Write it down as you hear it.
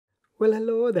Well,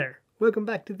 hello there. Welcome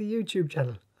back to the YouTube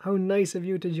channel. How nice of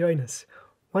you to join us.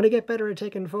 Want to get better at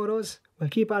taking photos? Well,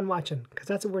 keep on watching, because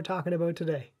that's what we're talking about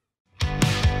today.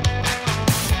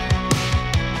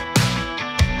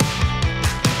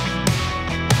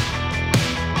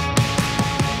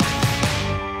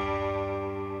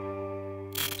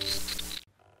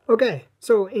 Okay,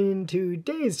 so in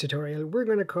today's tutorial, we're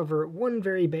going to cover one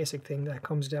very basic thing that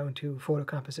comes down to photo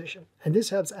composition. And this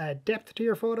helps add depth to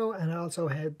your photo and also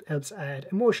helps add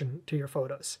emotion to your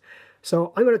photos.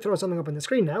 So I'm going to throw something up on the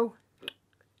screen now.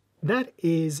 That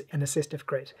is an assistive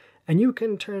grid. And you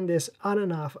can turn this on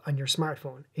and off on your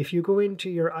smartphone. If you go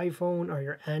into your iPhone or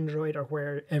your Android or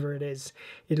wherever it is,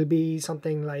 it'll be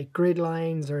something like grid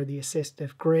lines or the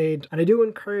assistive grid. And I do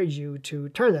encourage you to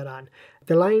turn that on.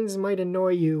 The lines might annoy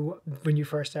you when you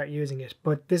first start using it,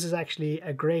 but this is actually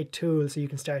a great tool so you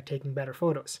can start taking better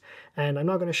photos. And I'm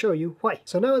not going to show you why.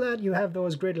 So now that you have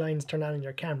those grid lines turned on in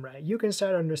your camera, you can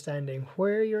start understanding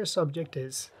where your subject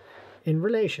is in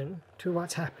relation to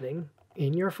what's happening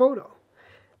in your photo.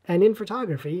 And in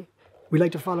photography, we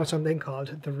like to follow something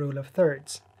called the rule of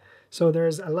thirds. So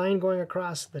there's a line going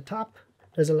across the top,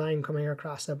 there's a line coming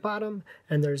across the bottom,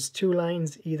 and there's two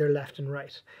lines either left and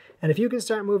right. And if you can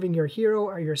start moving your hero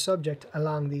or your subject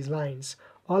along these lines,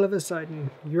 all of a sudden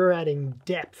you're adding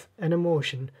depth and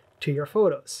emotion to your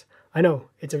photos. I know,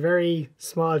 it's a very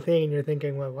small thing and you're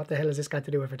thinking, well, what the hell has this got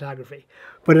to do with photography?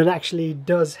 But it actually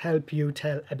does help you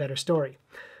tell a better story.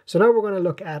 So now we're going to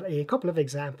look at a couple of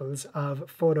examples of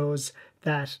photos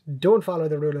that don't follow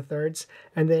the rule of thirds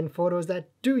and then photos that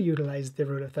do utilize the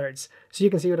rule of thirds. So you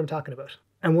can see what I'm talking about.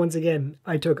 And once again,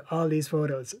 I took all these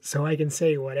photos so I can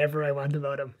say whatever I want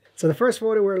about them. So the first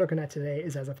photo we're looking at today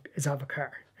is of a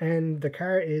car. And the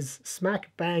car is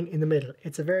smack bang in the middle.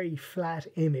 It's a very flat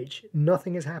image.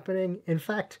 Nothing is happening. In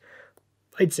fact,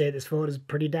 I'd say this photo is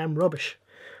pretty damn rubbish.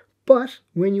 But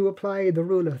when you apply the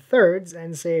rule of thirds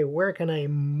and say, where can I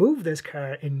move this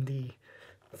car in the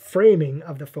framing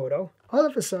of the photo, all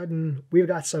of a sudden we've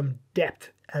got some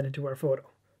depth added to our photo.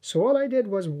 So all I did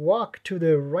was walk to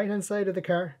the right hand side of the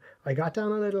car. I got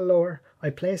down a little lower.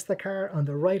 I placed the car on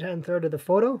the right hand third of the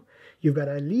photo. You've got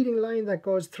a leading line that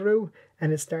goes through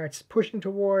and it starts pushing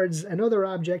towards another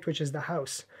object, which is the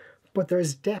house. But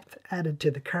there's depth added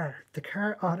to the car. The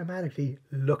car automatically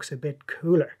looks a bit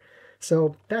cooler.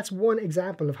 So that's one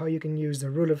example of how you can use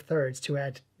the rule of thirds to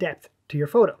add depth to your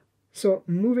photo. So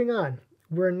moving on,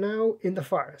 we're now in the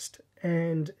forest.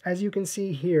 And as you can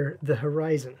see here, the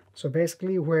horizon. So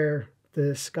basically where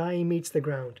the sky meets the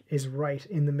ground is right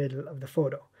in the middle of the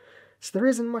photo. So there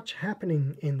isn't much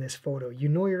happening in this photo. You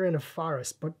know you're in a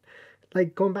forest, but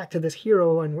like going back to this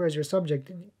hero and where's your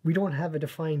subject, we don't have a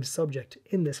defined subject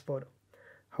in this photo.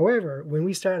 However, when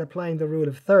we start applying the rule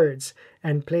of thirds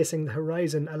and placing the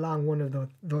horizon along one of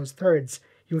those thirds,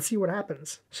 you'll see what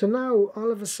happens. So now, all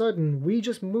of a sudden, we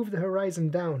just move the horizon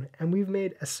down and we've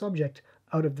made a subject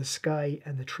out of the sky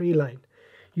and the tree line.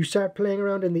 You start playing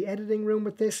around in the editing room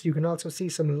with this. You can also see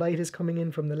some light is coming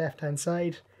in from the left-hand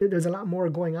side. There's a lot more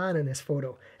going on in this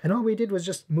photo. And all we did was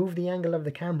just move the angle of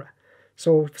the camera.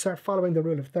 So start following the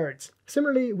rule of thirds.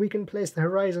 Similarly, we can place the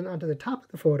horizon onto the top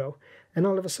of the photo, and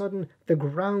all of a sudden the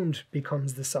ground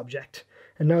becomes the subject.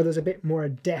 And now there's a bit more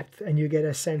depth and you get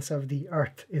a sense of the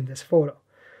earth in this photo.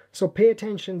 So pay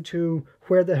attention to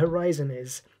where the horizon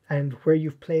is and where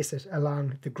you've placed it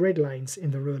along the grid lines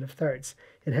in the rule of thirds.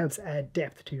 It helps add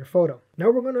depth to your photo.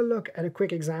 Now we're going to look at a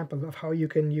quick example of how you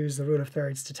can use the rule of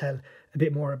thirds to tell a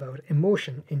bit more about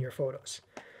emotion in your photos.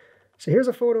 So here's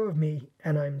a photo of me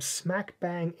and I'm smack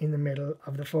bang in the middle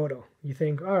of the photo. You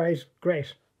think, all right,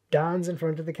 great. Don's in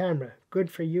front of the camera. Good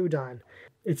for you, Don.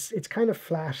 It's kind of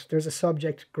flat. There's a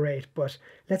subject, great, but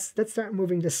let's start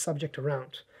moving this subject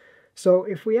around. So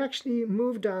if we actually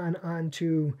move Don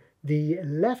onto the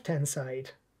left-hand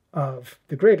side of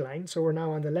the grid line, so we're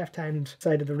now on the left-hand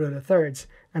side of the rule of thirds,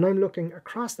 and I'm looking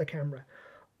across the camera,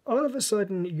 all of a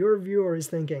sudden your viewer is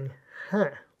thinking,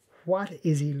 what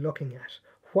is he looking at?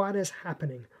 What is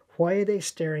happening? Why are they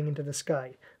staring into the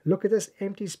sky? Look at this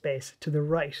empty space to the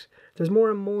right. There's more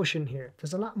emotion here.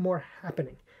 There's a lot more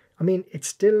happening. I mean, it's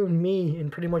still me in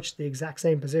pretty much the exact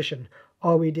same position.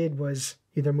 All we did was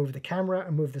either move the camera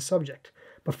or move the subject.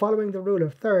 But following the rule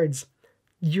of thirds,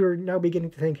 you're now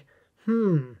beginning to think,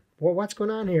 what's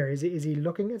going on here? Is he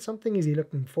looking at something? Is he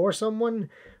looking for someone?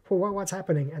 What's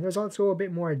happening? And there's also a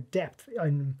bit more depth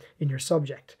in your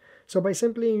subject. So by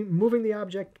simply moving the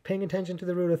object, paying attention to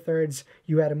the rule of thirds,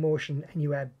 you add emotion and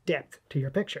you add depth to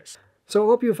your pictures. So I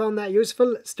hope you found that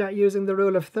useful. Start using the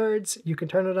rule of thirds. You can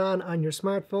turn it on your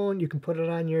smartphone. You can put it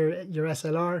on your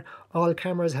SLR. All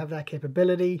cameras have that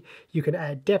capability. You can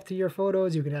add depth to your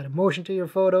photos. You can add emotion to your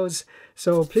photos.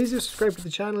 So please do subscribe to the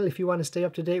channel if you want to stay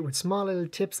up to date with small little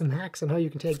tips and hacks on how you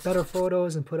can take better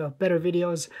photos and put out better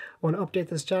videos. I want to update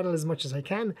this channel as much as I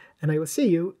can, and I will see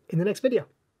you in the next video.